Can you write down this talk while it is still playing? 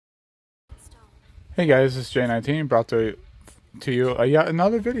Hey guys, it's J19 brought to you yet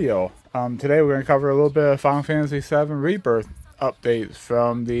another video. Today we're going to cover a little bit of Final Fantasy VII Rebirth updates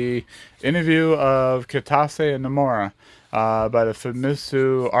from the interview of Kitase and Nomura by the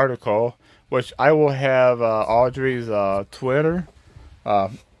Famitsu article, which I will have Audrey's Twitter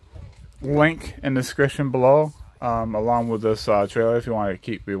link in the description below, along with this trailer if you want to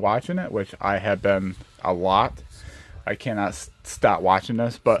keep rewatching it, which I have been a lot. I cannot stop watching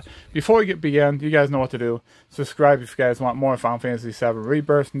this. But before we begin, you guys know what to do. Subscribe if you guys want more Final Fantasy VII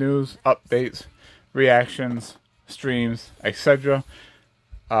Rebirth news, updates, reactions, streams, etc.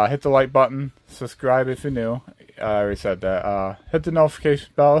 Hit the like button. Subscribe if you're new. I already said that. Hit the notification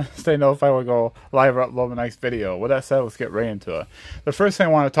bell. Stay notified when we go live or upload the next video. With that said, let's get right into it. The first thing I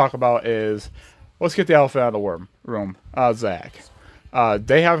want to talk about is, let's get the elephant out of the room. Zack.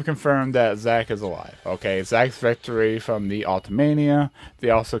 They have confirmed that Zack is alive. Okay, Zack's victory from the Ultimania.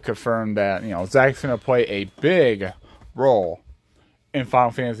 They also confirmed that, Zack's going to play a big role in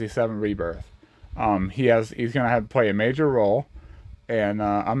Final Fantasy VII Rebirth. He's going to have to play a major role, and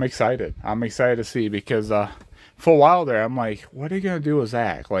I'm excited. I'm excited to see, because for a while there, I'm like, what are you going to do with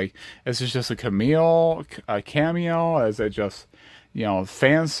Zack? Like, is this just a cameo? Is it just,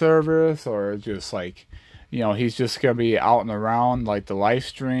 fan service, or just like, he's just going to be out and around, like the live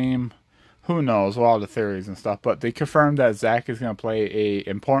stream. Who knows, all the theories and stuff. But they confirmed that Zack is going to play a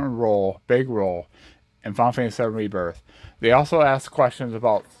important role, big role, in Final Fantasy VII Rebirth. They also asked questions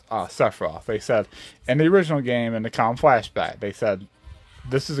about Sephiroth. They said, in the original game, in the calm flashback, they said,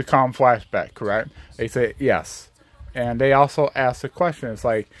 this is a calm flashback, correct? They say, yes. And they also asked the question, it's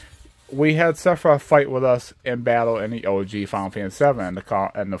like, we had Sephiroth fight with us in battle in the OG Final Fantasy VII and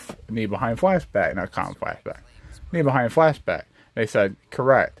the knee behind flashback, not calm flashback, knee behind flashback. They said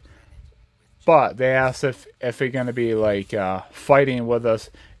correct, but they asked if they're going to be like fighting with us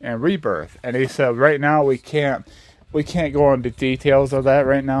in Rebirth, and they said right now we can't go into details of that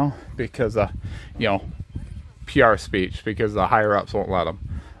right now because PR speech, because the higher ups won't let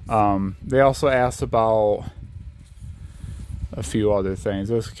them. They also asked about a few other things.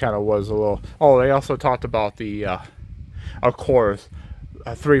 This kind of was a little... Oh, they also talked about the, of course,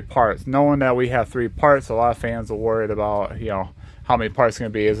 3 parts. Knowing that we have 3 parts, a lot of fans are worried about, how many parts it's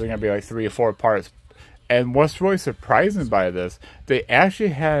going to be. Is it going to be like 3 or 4 parts? And what's really surprising by this, they actually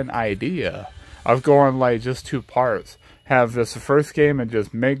had an idea of going like just 2 parts. Have this first game and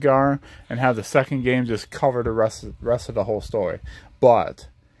just Midgar, and have the second game just cover the rest of the whole story. But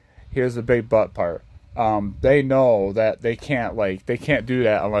here's the big but part. They know that they can't do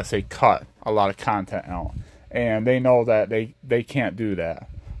that unless they cut a lot of content out, and they know that they can't do that.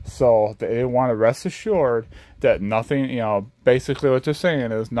 So they want to rest assured that nothing, basically what they're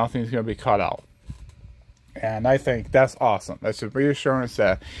saying is nothing's going to be cut out. And I think that's awesome. That's a reassurance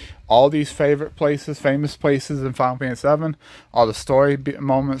that all these famous places in Final Fantasy VII, all the story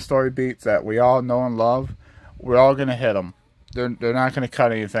beats that we all know and love, we're all going to hit them. They're not going to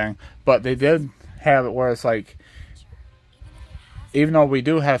cut anything, but they did have it where it's like, even though we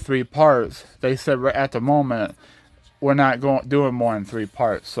do have 3 parts, they said right at the moment we're not doing more than 3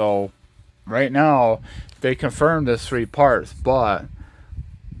 parts. So right now they confirmed this 3 parts, but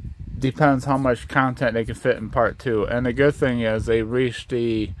depends how much content they can fit in part 2. And the good thing is they just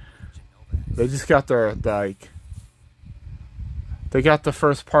got their they got the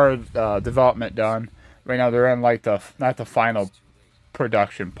first part of development done. Right now they're in like not the final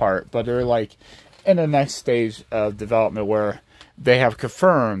production part, but they're like in the next stage of development where they have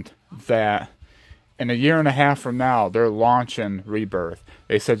confirmed that in a year and a half from now they're launching Rebirth.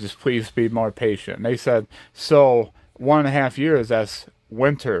 They said just please be more patient. And they said so 1.5 years, that's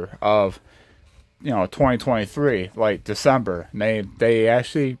winter of 2023, like December. And they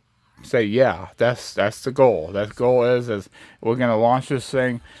actually say yeah, that's the goal. That goal is we're gonna launch this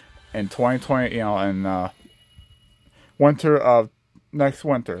thing in 2020, in winter of next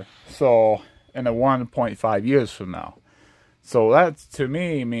winter. So in a 1.5 years from now. So that to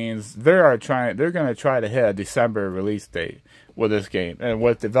me means they're going to try to hit a December release date with this game. And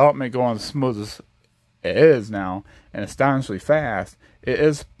with development going as smooth as it is now and astonishingly fast, it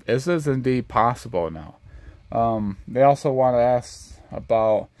is indeed possible now. They also want to ask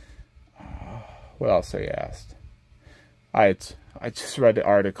about what else they asked. I just read the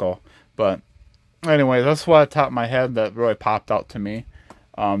article, but anyway, that's what at the top of my head that really popped out to me.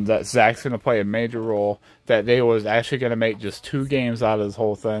 That Zack's going to play a major role, that they was actually going to make just 2 games out of this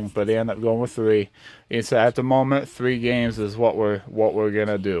whole thing, but they ended up going with 3. He said at the moment 3 games is what we're going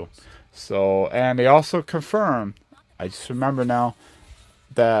to do. So, and they also confirmed, I just remember now,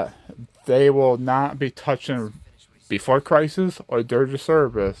 that they will not be touching Before Crisis or Dirge of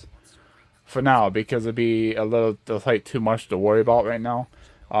Cerberus for now, because it'd be a little like too much to worry about right now.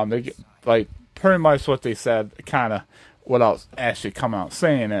 They get, like, pretty much what they said, kind of without actually coming out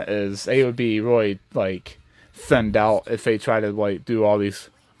saying it, is they would be really like thinned out if they try to like do all these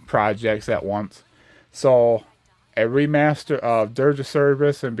projects at once. So a remaster of Dirge of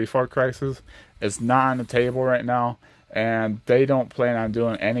Cerberus and Before Crisis is not on the table right now, and they don't plan on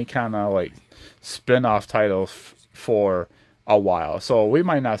doing any kind of like spin-off titles for a while. So we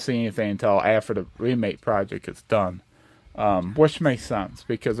might not see anything until after the remake project is done, which makes sense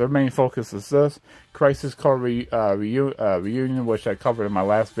because their main focus is this Crisis Core Reunion, which I covered in my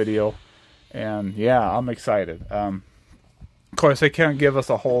last video. And yeah, I'm excited. Of course, they can't give us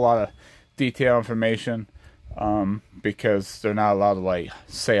a whole lot of detailed information because they're not allowed to like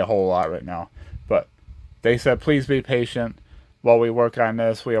say a whole lot right now. But they said, please be patient while we work on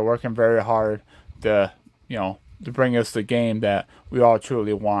this. We are working very hard to, you know, to bring us the game that we all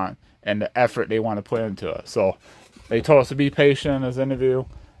truly want and the effort they want to put into it. So they told us to be patient in this interview,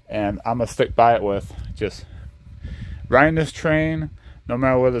 and I'm going to stick by it with just riding this train no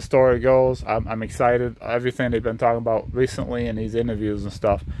matter where the story goes. I'm excited. Everything they've been talking about recently in these interviews and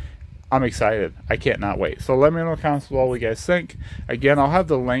stuff, I'm excited. I can't not wait. So let me know in the comments below what you guys think. Again, I'll have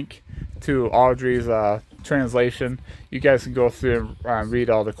the link to Audrey's translation. You guys can go through and read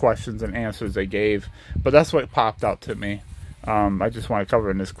all the questions and answers they gave, but that's what popped out to me. I just want to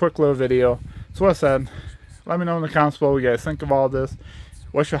cover in this quick little video. So what I said, let me know in the comments below what you guys think of all this.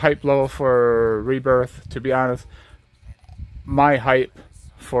 What's your hype level for Rebirth? To be honest, my hype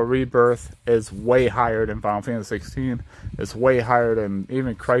for Rebirth is way higher than Final Fantasy 16. It's way higher than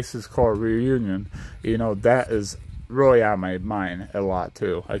even Crisis Core Reunion. You know, that is really on my mind a lot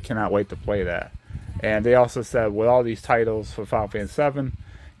too. I cannot wait to play that. And they also said with all these titles for Final Fantasy 7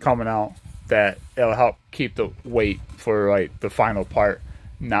 coming out, that it'll help keep the wait for like the final part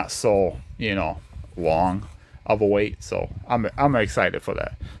not so, you know, long of a wait. So I'm excited for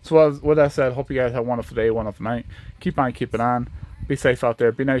that. So with that said, hope you guys have a wonderful day, wonderful night. Keep on keeping on. Be safe out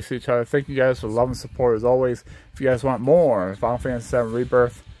there. Be nice to each other. Thank you guys for love and support as always. If you guys want more Final Fantasy 7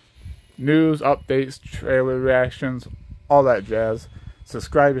 Rebirth news, updates, trailer reactions, all that jazz,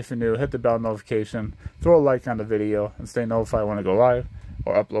 subscribe if you're new, hit the bell notification, throw a like on the video, and stay notified when I go live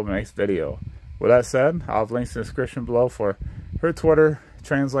or upload my next video. With that said, I'll have links in the description below for her Twitter,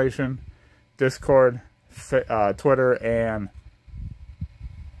 translation, Discord, Twitter, and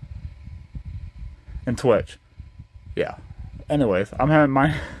Twitch. Yeah. Anyways, I'm having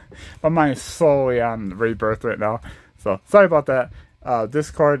my mind slowly on Rebirth right now. So sorry about that.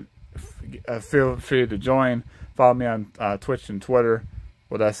 Discord, feel free to join. Follow me on Twitch and Twitter.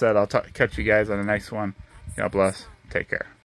 With that said, I'll catch you guys on the next one. God bless. Take care.